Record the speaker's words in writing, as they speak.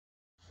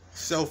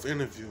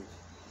Self-interview.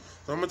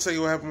 So I'm gonna tell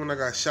you what happened when I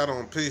got shot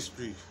on Pay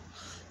Street.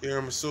 You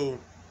hear me? So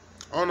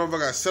I don't know if I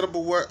got set up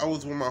or what. I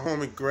was with my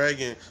homie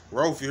Greg and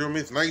Rolf, you hear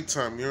me? It's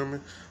nighttime, you hear me?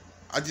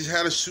 I just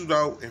had a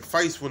shootout and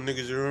fights with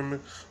niggas, you hear me?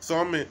 So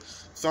I'm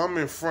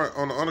in front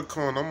on the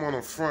undercorner. I'm on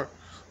the front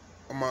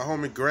of my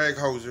homie Greg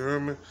house, you hear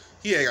me?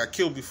 He had got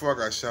killed before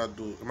I got shot,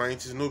 dude. My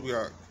auntie Snoopy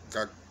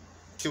got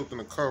killed in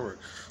the car wreck.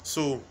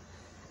 So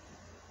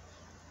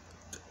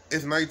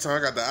it's nighttime.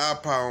 I got the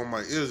iPod on my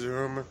ears, you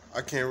hear me?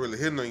 I can't really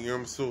hear nothing, you hear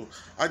me? So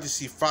I just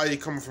see fire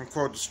coming from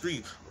across the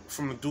street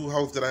from the dude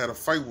house that I had a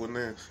fight with,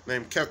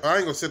 named Kev. I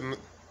ain't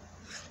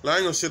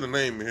gonna say the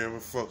name, you hear me?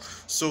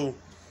 So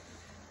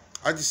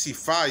I just see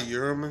fire,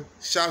 you hear me?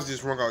 Shots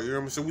just rung out, you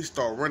hear me? So we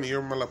start running, you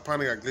hear me? Like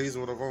Pony got glazed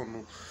or whatever, I don't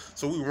know.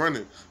 So we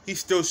running. He's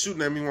still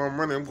shooting at me while I'm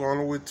running. I'm going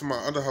all the way to my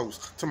other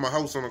house, to my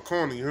house on the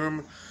corner, you hear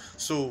me?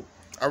 So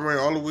I ran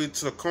all the way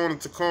to the corner,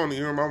 you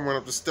hear me? I ran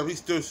up the steps. He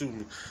still shooting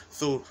me.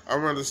 So I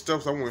ran the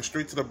steps. I went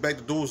straight to the back.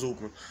 The door was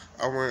open.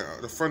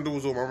 The front door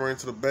was open. I ran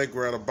to the back,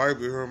 grabbed a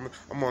Bible, you hear me?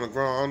 I'm on the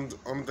ground.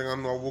 Only thing I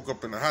know, I woke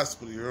up in the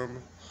hospital, you hear me?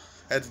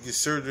 Had to get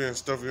surgery and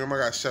stuff, you hear me? I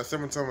got shot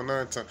 7 times or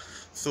 9 times.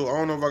 So I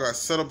don't know if I got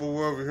set up or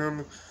whatever, you hear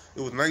me?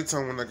 It was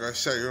nighttime when I got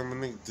shot, you hear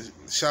me? The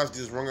shots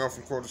just rung out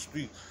from across the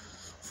street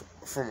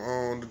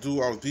from the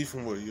dude I was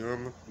beefing with, you hear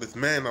me? This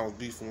man I was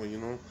beefing with, you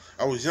know?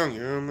 I was young, you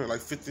hear me? Like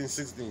 15,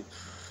 16,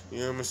 you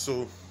hear me?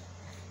 So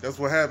that's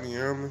what happened, you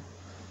hear me?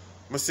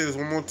 I'm gonna say this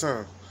one more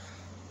time.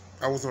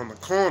 I was on the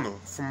corner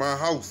from my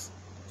house.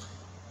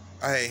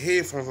 I had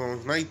headphones on, it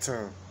was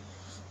nighttime.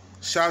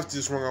 Shots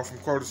just rung out from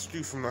across the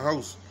street from the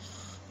house.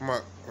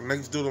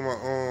 Next door to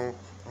my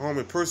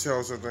homie Percy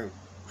house, I think.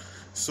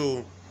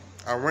 So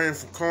I ran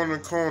from corner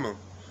to corner.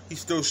 He's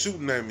still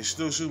shooting at me,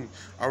 still shooting.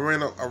 I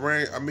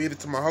made it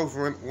to my house,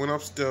 went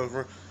upstairs,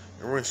 and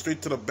ran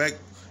straight to the back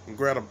and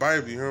grabbed a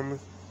Bible, you hear me?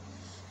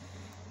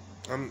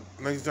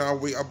 Next time I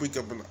wake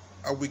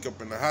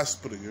up in the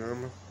hospital, you hear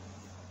me?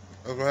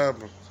 That's what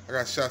happened. I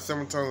got shot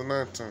 7 times or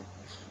 9 times.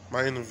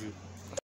 My interview.